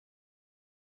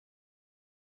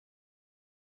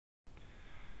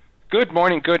Good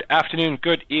morning, good afternoon,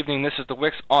 good evening. This is the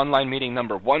WiX Online Meeting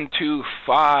number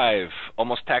 125.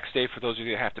 Almost tax day for those of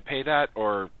you that have to pay that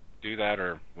or do that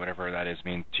or whatever that is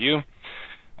mean to you.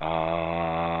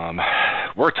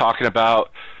 We're talking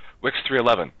about WiX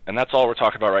 311, and that's all we're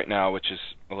talking about right now, which is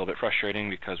a little bit frustrating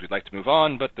because we'd like to move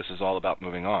on, but this is all about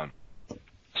moving on.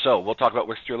 So we'll talk about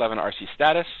WiX 311 RC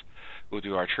status. We'll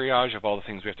do our triage of all the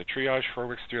things we have to triage for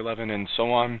WiX 311 and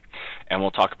so on, and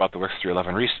we'll talk about the WiX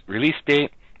 311 release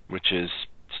date, which is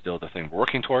still the thing we're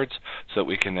working towards, so that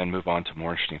we can then move on to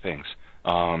more interesting things.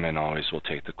 And always we'll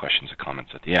take the questions and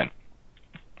comments at the end.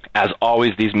 As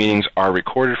always, these meetings are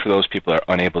recorded for those people that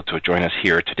are unable to join us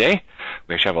here today.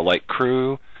 We actually have a light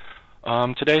crew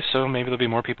today, so maybe there'll be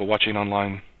more people watching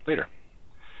online later.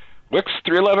 WiX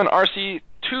 311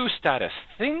 RC2 status.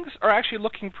 Things are actually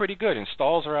looking pretty good.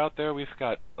 Installs are out there. We've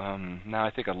got now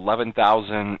I think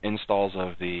 11,000 installs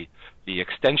of the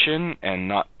extension, and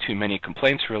not too many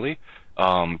complaints really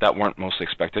that weren't mostly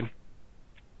expected.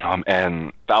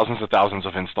 And thousands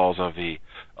of installs of the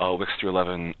WiX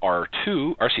 311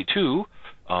 RC2,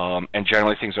 and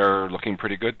generally things are looking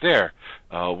pretty good there.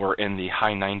 We're in the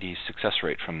high 90s success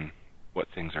rate from what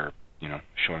things are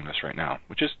showing us right now,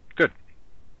 which is good.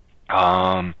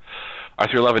 Our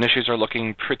 311 issues are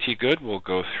looking pretty good. We'll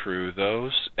go through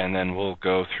those, and then we'll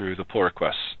go through the pull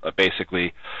requests.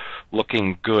 Basically,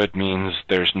 looking good means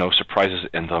there's no surprises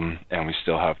in them, and we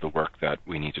still have the work that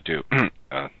we need to do.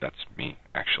 That's me,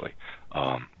 actually.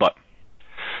 But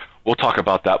we'll talk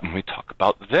about that when we talk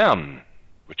about them,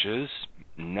 which is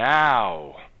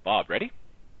now. Bob, ready?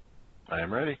 I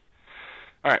am ready.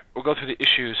 All right, we'll go through the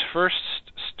issues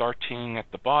first, starting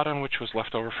at the bottom, which was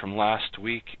left over from last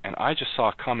week. And I just saw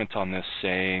a comment on this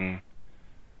saying,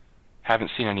 haven't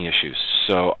seen any issues.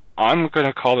 So I'm going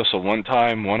to call this a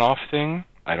one-time, one-off thing.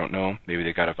 I don't know. Maybe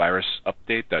they got a virus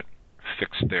update that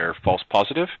fixed their false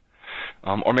positive.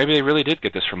 Or maybe they really did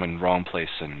get this from a wrong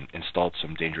place and installed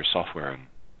some dangerous software, and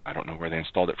I don't know where they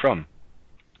installed it from.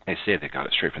 They say they got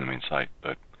it straight from the main site,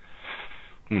 but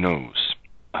who knows?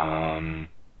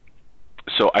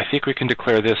 So I think we can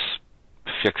declare this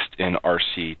fixed in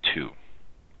RC2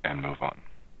 and move on.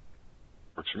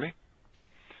 Works for me.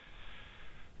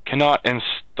 Cannot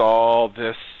install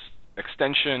this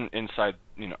extension inside,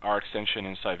 our extension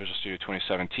inside Visual Studio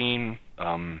 2017.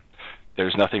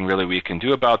 There's nothing really we can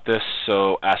do about this,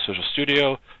 so ask Visual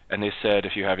Studio, and they said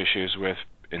if you have issues with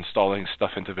installing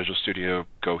stuff into Visual Studio,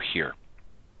 go here.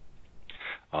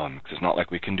 Because it's not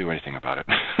like we can do anything about it.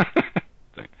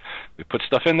 We put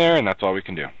stuff in there, and that's all we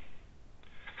can do.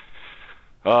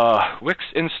 WiX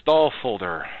install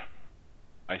folder.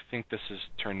 I think this is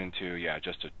turned into,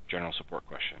 just a general support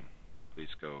question. Please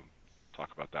go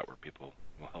talk about that where people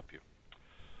will help you.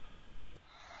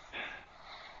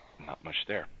 Not much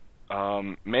there.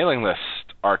 Mailing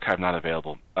list, archive not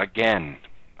available. Again,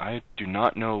 I do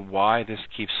not know why this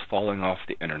keeps falling off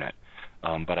the internet,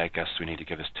 but I guess we need to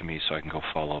give this to me so I can go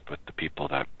follow up with the people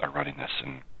that are running this,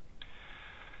 and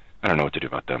I don't know what to do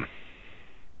about them.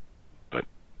 But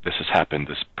this has happened,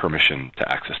 this permission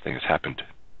to access thing has happened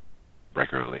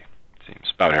regularly, it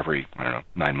seems. About every,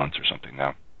 9 months or something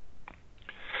now.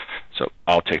 So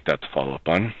I'll take that to follow up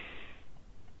on.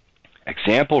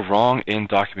 Example wrong in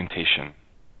documentation.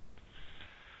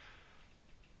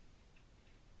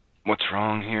 What's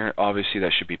wrong here? Obviously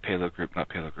that should be payload group, not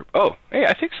payload group. Oh, hey,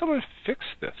 I think someone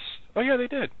fixed this. Oh yeah, they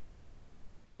did.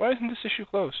 Why isn't this issue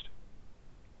closed?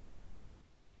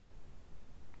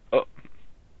 Oh.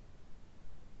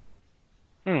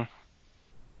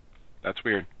 That's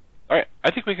weird. Alright,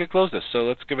 I think we could close this. So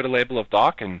let's give it a label of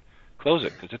doc and close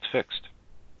it, because it's fixed.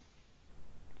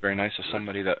 Very nice of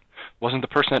somebody that wasn't the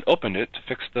person that opened it to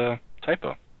fix the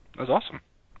typo. That was awesome.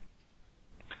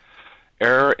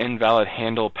 Error invalid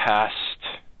handle passed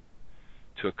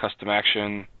to a custom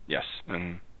action. Yes,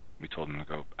 and we told them to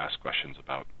go ask questions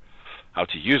about how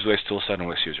to use WiX toolset and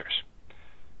WiX users.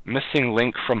 Missing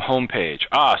link from homepage.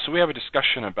 So we have a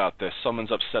discussion about this.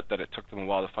 Someone's upset that it took them a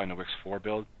while to find the WiX 4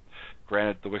 build.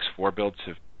 Granted, the WiX 4 builds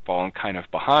have fallen kind of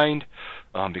behind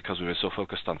because we were so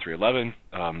focused on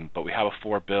 311, but we have a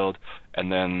 4 build,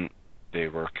 and then they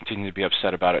were continuing to be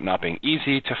upset about it not being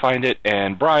easy to find it,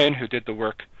 and Brian, who did the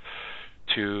work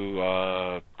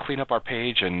to clean up our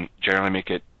page and generally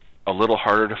make it a little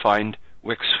harder to find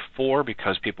WiX 4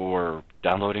 because people were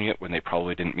downloading it when they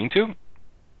probably didn't mean to,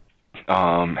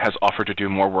 has offered to do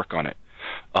more work on it.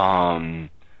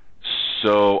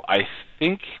 So I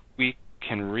think we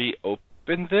can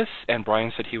reopen this, and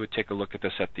Brian said he would take a look at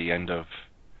this at the end of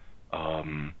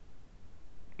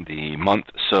the month.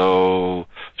 So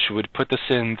should we put this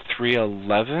in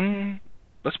 311?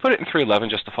 Let's put it in 311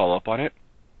 just to follow up on it.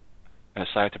 and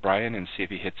assign it to Brian and see if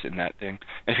he hits in that thing.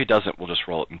 And if he doesn't, we'll just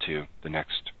roll it into the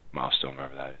next milestone,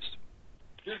 whatever that is.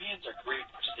 Your hands are great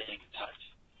for staying in touch.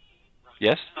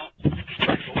 Yes? Well,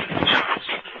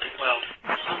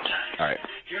 sometimes. All right.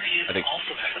 Your hands I think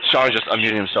also have Sean just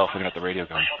unmuted himself looking at the radio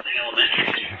going.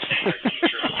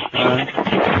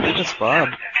 It's just Bob.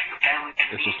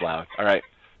 It's just loud. All right.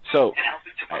 So,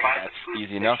 that's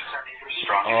easy enough.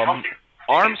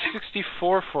 ARM64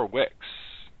 for WiX.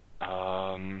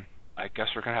 I guess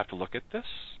we're going to have to look at this.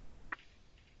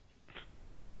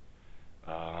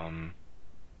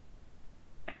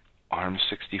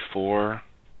 ARM64.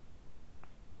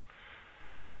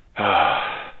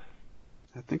 I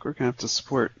think we're going to have to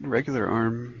support regular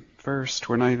ARM first.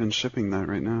 We're not even shipping that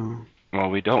right now. Well,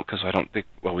 we don't, because I don't think,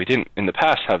 well, we didn't in the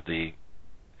past have the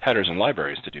headers and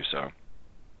libraries to do so.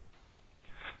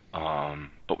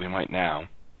 But we might now.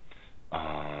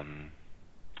 And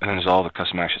then there's all the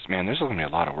custom actions. Man, there's going to be a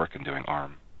lot of work in doing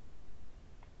ARM.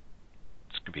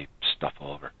 This could be stuff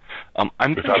all over. I'm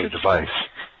Without a device.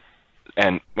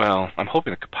 And, well, I'm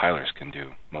hoping the compilers can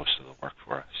do most of the work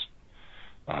for us.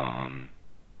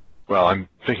 Well, I'm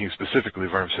thinking specifically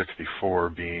of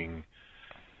ARM64 being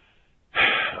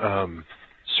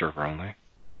server only?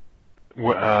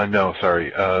 No,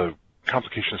 sorry.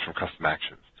 Complications from custom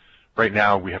actions. Right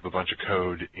now, we have a bunch of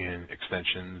code in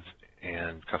extensions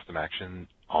and custom action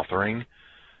authoring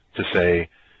to say,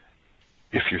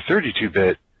 if you're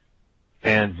 32-bit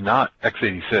and not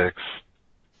x86,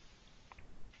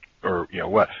 or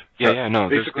what? Yeah, no,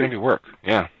 there's going to be work.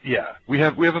 Yeah. Yeah, we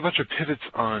have a bunch of pivots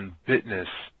on bitness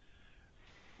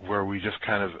where we just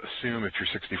kind of assume if you're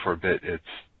 64-bit, it's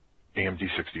AMD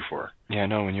 64. Yeah,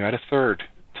 no, when you add a third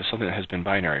to something that has been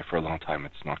binary for a long time,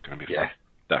 it's not going to be fun.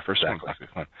 That first one's not going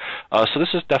to be fun. So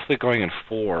this is definitely going in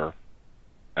 4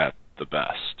 at the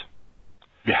best.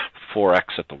 Yeah.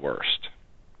 4x at the worst.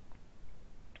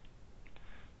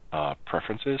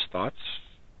 Preferences, thoughts?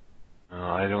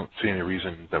 I don't see any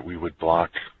reason that we would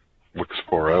block WiX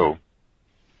 4.0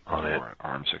 on it. Or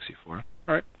ARM64. All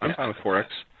right, I'm fine with 4x.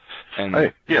 And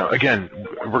again,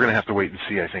 we're going to have to wait and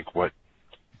see. I think what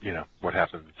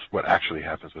happens, what actually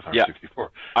happens with ARM64.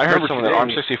 I heard someone that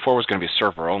ARM64 was going to be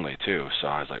server only too, so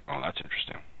I was like, oh, that's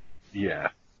interesting. Yeah,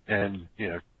 and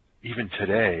even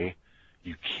today,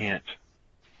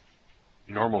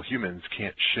 normal humans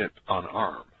can't ship on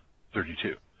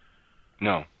ARM32.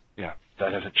 No, yeah.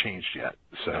 That hasn't changed yet.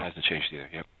 So that hasn't changed either.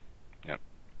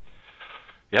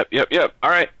 Yep. All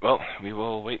right. Well, we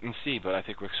will wait and see, but I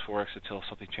think WiX 4x until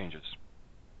something changes.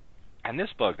 And this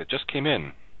bug that just came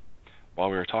in while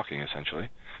we were talking, essentially,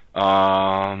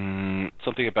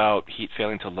 something about heat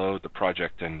failing to load the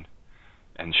project, and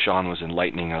Sean was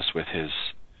enlightening us with his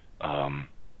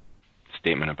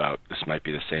statement about this might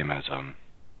be the same as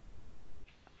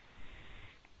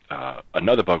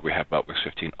another bug we have about WiX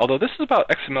 15. Although this is about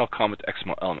XML comment to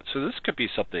XML element, so this could be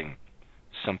something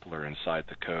simpler inside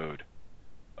the code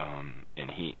in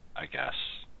heat, I guess,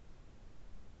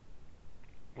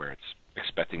 where it's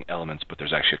expecting elements, but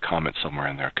there's actually a comment somewhere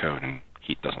in their code, and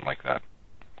heat doesn't like that,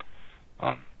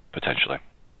 potentially.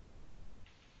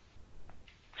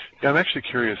 Yeah, I'm actually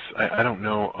curious. I don't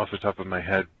know off the top of my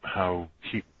head how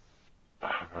heat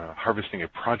harvesting a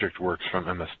project works from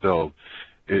MS Build.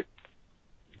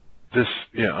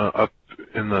 Up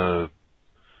in the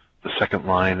second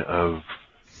line of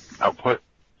output,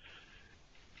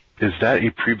 is that a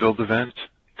pre-build event?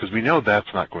 Because we know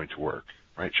that's not going to work,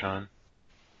 right, Sean?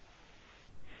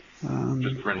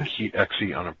 Just running heat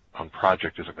exe on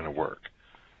project isn't going to work,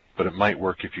 but it might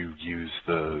work if you use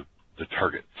the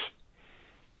targets.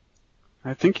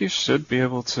 I think you should be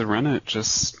able to run it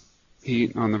just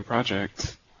heat on the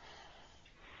project.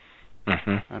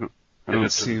 Mm-hmm. I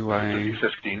don't see why. It's a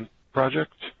V15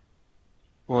 project.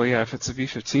 Well, yeah, if it's a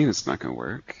V15, it's not going to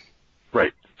work.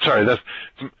 Right. Sorry.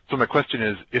 So my question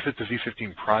is, if it's a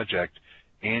V15 project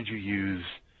and you use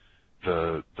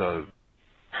the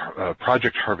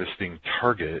project harvesting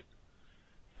target,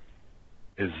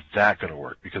 is that going to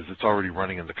work? Because it's already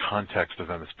running in the context of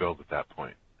MS Build at that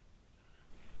point.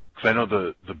 Because I know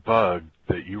the bug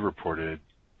that you reported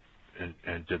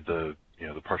and did the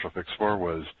partial fix for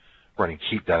was running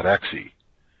heat.exe,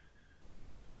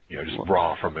 just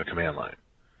raw from the command line.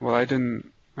 Well, I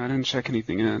didn't check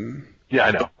anything in.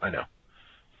 Yeah, I know.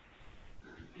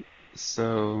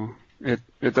 So it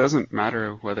doesn't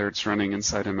matter whether it's running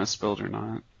inside MS Build or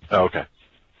not. Oh, okay.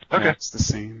 Okay. Yeah, it's the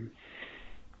same.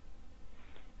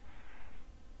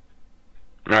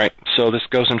 All right, so this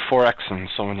goes in 4x, and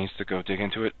someone needs to go dig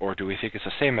into it, or do we think it's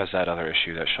the same as that other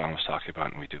issue that Sean was talking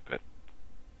about, and we dupe it?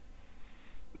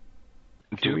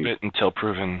 Dupe it until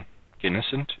proven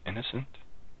innocent?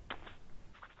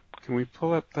 Can we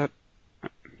pull up that?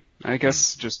 I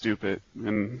guess just dupe it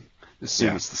and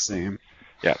assume it's the same.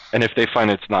 Yeah, and if they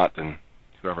find it's not, then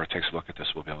whoever takes a look at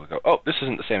this will be able to go, oh, this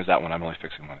isn't the same as that one. I'm only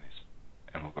fixing one of these,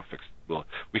 and we'll go fix.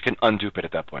 We can undupe it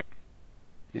at that point.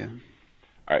 Yeah.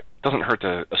 All right. Doesn't hurt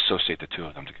to associate the two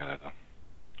of them together, though.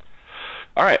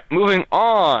 All right. Moving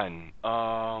on.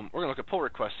 We're gonna look at pull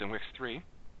requests in WiX 3.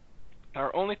 There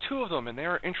are only 2 of them, and they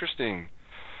are interesting.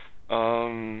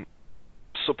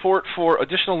 Support for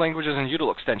additional languages and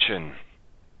util extension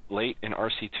late in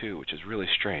RC2, which is really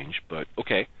strange, but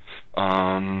okay.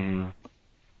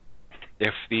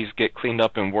 If these get cleaned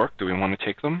up and work, do we want to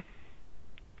take them?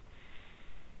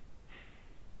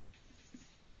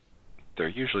 They're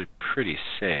usually pretty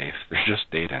safe. They're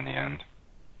just data in the end.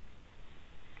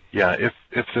 Yeah, if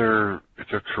they're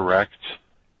correct.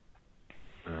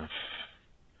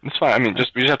 It's fine. I mean,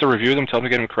 we just have to review them, tell them to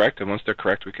get them correct, and once they're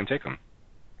correct, we can take them.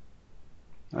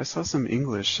 I saw some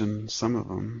English in some of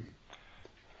them.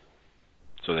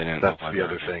 So they didn't. That's the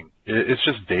other thing. It's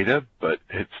just data, but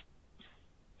it's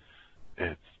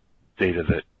data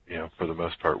that, for the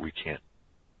most part, we can't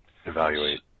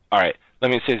evaluate. All right. Let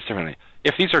me say this differently.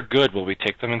 If these are good, will we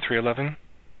take them in 3.11?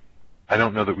 I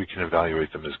don't know that we can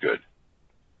evaluate them as good.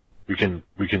 We can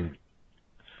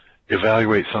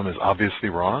evaluate some as obviously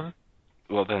wrong.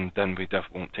 Well, then we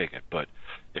definitely won't take it. But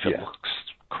if it looks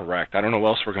correct, I don't know what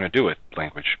else we're going to do with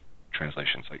language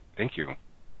translations. Like, thank you.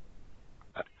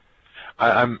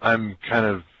 I'm kind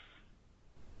of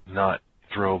not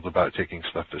thrilled about taking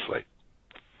stuff this late.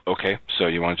 Okay, so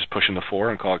you want to just push in the 4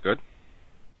 and call it good?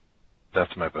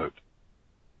 That's my vote.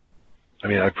 I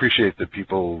mean, I appreciate that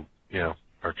people,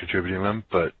 are contributing them,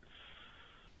 but,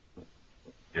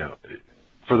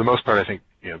 for the most part, I think,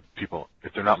 people,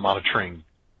 if they're not monitoring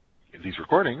these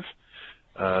recordings,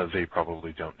 they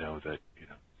probably don't know that,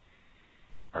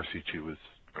 RC2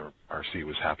 or RC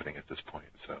was happening at this point,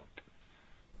 so.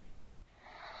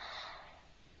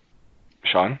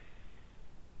 Sean?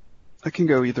 I can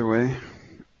go either way.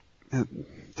 I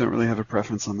don't really have a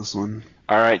preference on this one.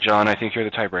 All right, John, I think you're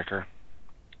the tiebreaker.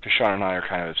 Because Sean and I are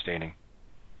kind of abstaining.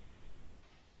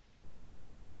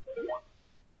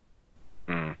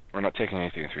 We're not taking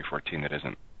anything in 3.14 that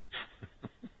isn't.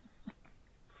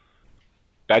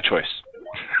 Bad choice.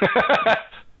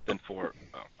 Then 4.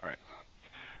 Oh, all right.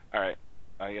 All right.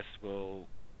 I guess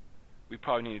we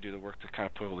probably need to do the work to kind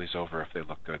of pull these over if they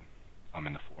look good. I'm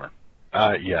in the 4.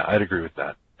 Yeah, I'd agree with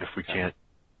that. If we can't,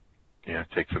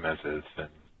 take them as is, then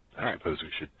I suppose we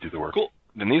should do the work. Cool.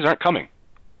 Then these aren't coming.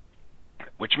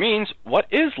 Which means, what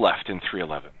is left in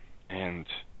 3.11? And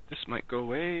this might go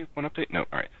away. One update? No.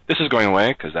 All right. This is going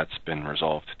away because that's been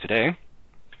resolved today.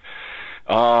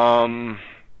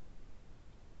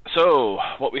 So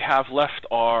what we have left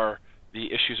are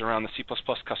the issues around the C++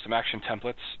 custom action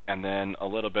templates, and then a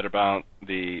little bit about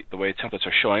the way templates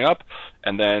are showing up,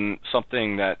 and then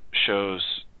something that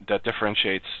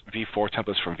differentiates V4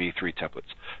 templates from V3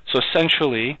 templates. So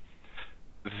essentially,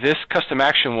 this custom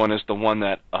action one is the one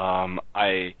that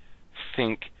I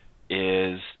think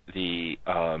is the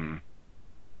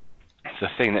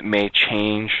thing that may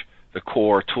change the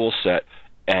core tool set,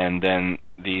 and then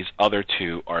these other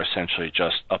 2 are essentially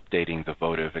just updating the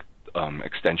votive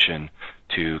extension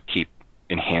to keep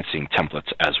enhancing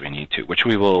templates as we need to, which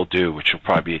we will do, which will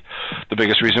probably be the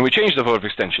biggest reason we change the votive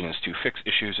extension is to fix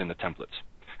issues in the templates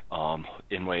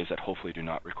in ways that hopefully do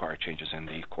not require changes in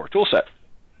the core tool set.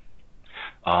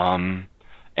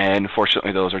 And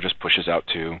fortunately, those are just pushes out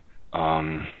to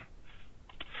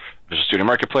Visual Studio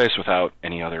Marketplace without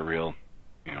any other real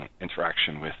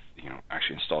interaction with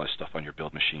actually installing stuff on your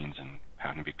build machines and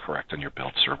having to be correct on your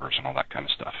build servers and all that kind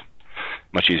of stuff.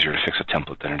 Much easier to fix a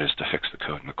template than it is to fix the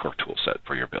code in the core tool set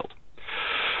for your build.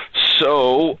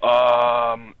 So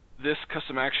this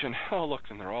custom action, oh look,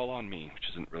 and they're all on me, which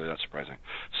isn't really that surprising.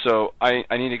 So I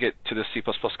need to get to this C++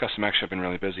 custom action. I've been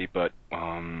really busy, but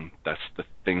that's the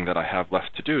thing that I have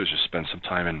left to do is just spend some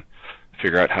time and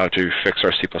figure out how to fix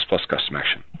our C++ custom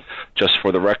action. Just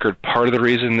for the record, part of the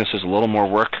reason this is a little more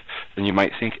work than you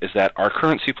might think is that our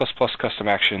current C++ custom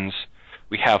actions,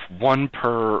 we have 1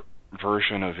 per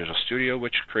version of Visual Studio,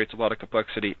 which creates a lot of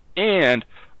complexity, and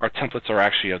our templates are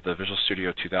actually of the Visual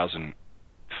Studio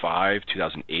 2005,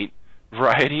 2008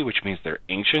 variety, which means they're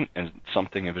ancient, and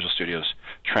something in Visual Studio is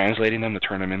translating them to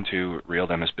turn them into real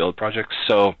them as build projects.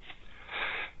 So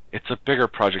it's a bigger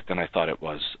project than I thought it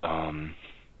was,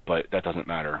 but that doesn't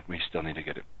matter. We still need to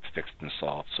get it fixed and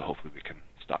solved, so hopefully we can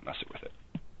stop messing with it.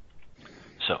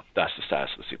 So that's the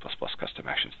status of the C++ custom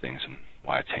actions things and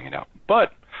why it's hanging out.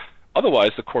 But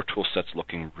otherwise, the core tool set's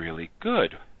looking really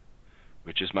good,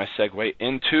 which is my segue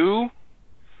into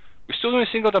We still doing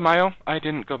Cinco de Mayo? I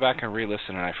didn't go back and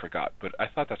re-listen and I forgot, but I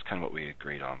thought that's kind of what we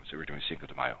agreed on, was that we were doing Cinco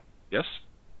de Mayo. Yes?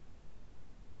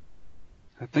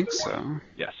 I think so.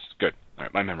 Yes. Good. All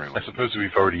right, my memory I was. suppose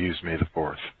we've already used May the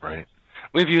 4th, right?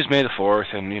 We've used May the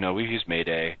 4th, and, we've used May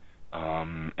Day,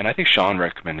 and I think Sean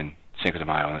recommended Cinco de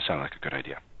Mayo, and it sounded like a good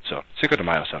idea. So Cinco de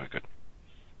Mayo sounded good.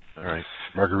 All right.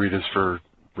 Margaritas for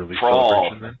release For all.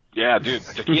 celebration then? Yeah, dude,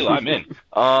 tequila, I'm in.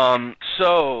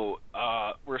 So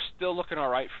we're still looking all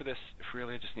right for this. If we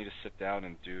really just need to sit down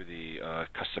and do the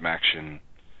custom action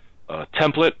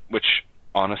template, which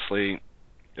honestly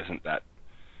isn't that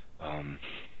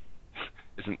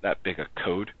big a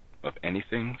code of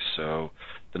anything. So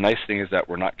the nice thing is that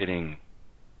we're not getting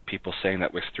people saying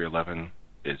that WiX 3.11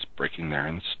 is breaking their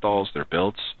installs, their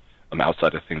builds,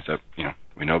 outside of things that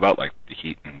we know about, like the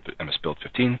heat and the MS Build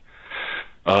 15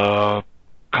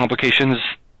 complications,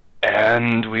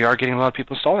 and we are getting a lot of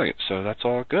people installing it, so that's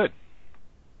all good.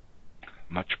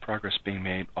 Much progress being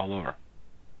made all over.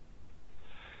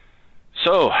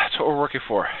 So that's what we're working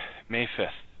for, May 5th,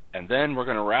 and then we're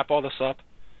going to wrap all this up,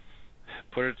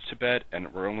 put it to bed,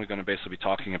 and we're only going to basically be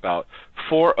talking about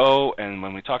 4.0, and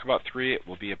when we talk about 3, it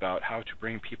will be about how to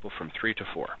bring people from 3 to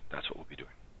 4. That's what we'll be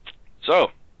doing.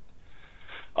 So,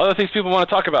 other things people want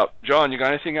to talk about. John, you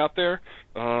got anything out there?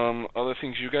 Other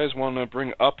things you guys want to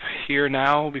bring up here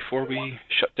now before we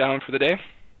shut down for the day?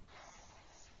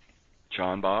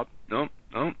 John, Bob? No?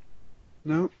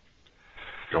 Nope.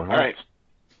 Going All right.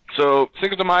 So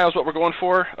Cinco de Mayo is what we're going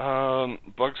for.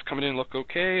 Bugs coming in look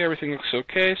okay. Everything looks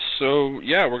okay. So,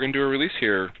 yeah, we're going to do a release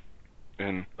here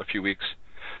in a few weeks,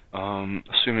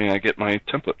 assuming I get my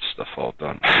template stuff all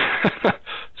done.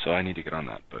 So I need to get on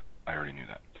that, but I already knew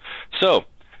that. So,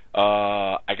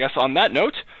 I guess on that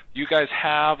note, you guys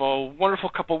have a wonderful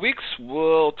couple weeks.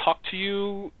 We'll talk to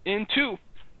you in 2.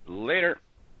 Later.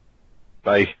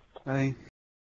 Bye. Bye.